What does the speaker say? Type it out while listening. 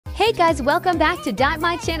Hey guys, welcome back to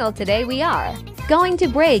My channel. Today we are going to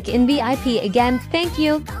break in VIP again. Thank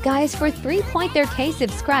you guys for 3.3k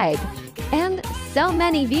subscribed and so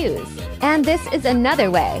many views. And this is another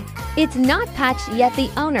way. It's not patched yet. The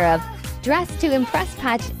owner of Dress to Impress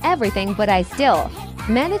patched everything, but I still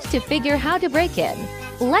managed to figure how to break in.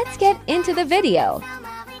 Let's get into the video.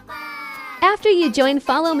 After you join,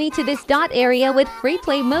 follow me to this dot area with free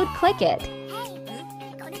play mode. Click it.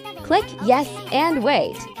 Click yes and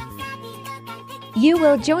wait. You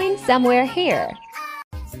will join somewhere here.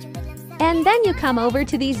 And then you come over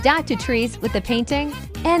to these dot to trees with the painting,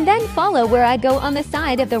 and then follow where I go on the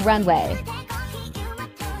side of the runway.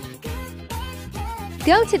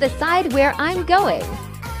 Go to the side where I'm going.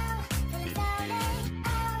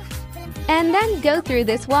 And then go through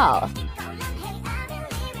this wall.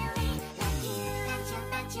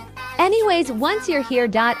 Anyways, once you're here,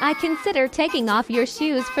 I consider taking off your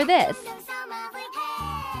shoes for this.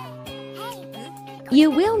 You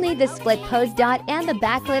will need the split pose and the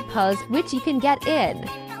backflip pose, which you can get in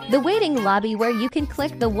the waiting lobby where you can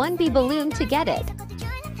click the 1B balloon to get it.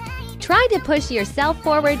 Try to push yourself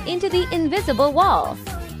forward into the invisible wall.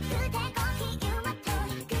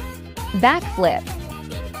 Backflip.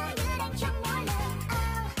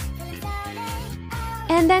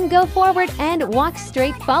 And then go forward and walk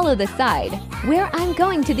straight. Follow the side where I'm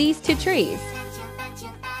going to these two trees.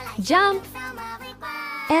 Jump.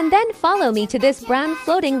 And then follow me to this brown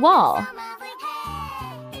floating wall.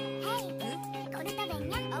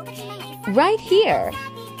 Right here.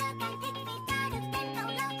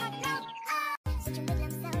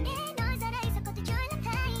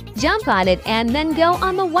 Jump on it and then go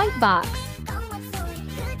on the white box.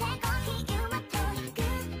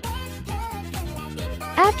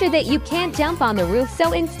 After that, you can't jump on the roof,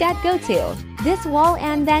 so instead go to this wall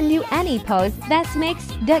and then do any pose that makes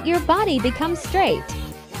that your body become straight.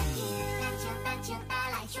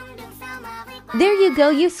 There you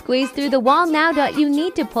go, you squeeze through the wall. Now you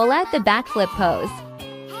need to pull out the backflip pose.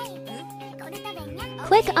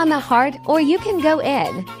 Click on the heart, or you can go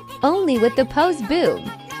in only with the pose. Boom.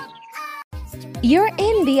 You're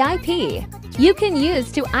in VIP. You can use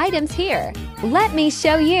 2 items here. Let me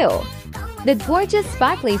show you. The gorgeous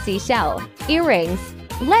sparkly seashell earrings.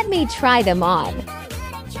 Let me try them on.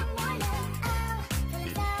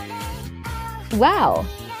 Wow!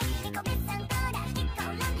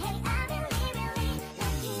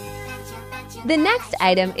 The next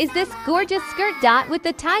item is this gorgeous skirt with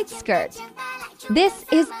the tight skirt. This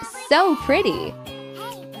is so pretty.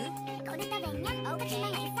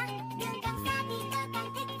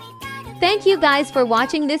 Thank you guys for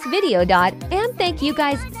watching this video, and thank you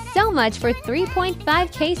guys so much for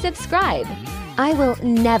 3.5k subscribe. I will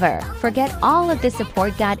never forget all of the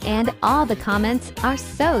support, and all the comments are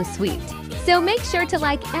so sweet. So make sure to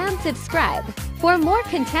like and subscribe for more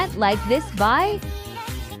content like this. Bye!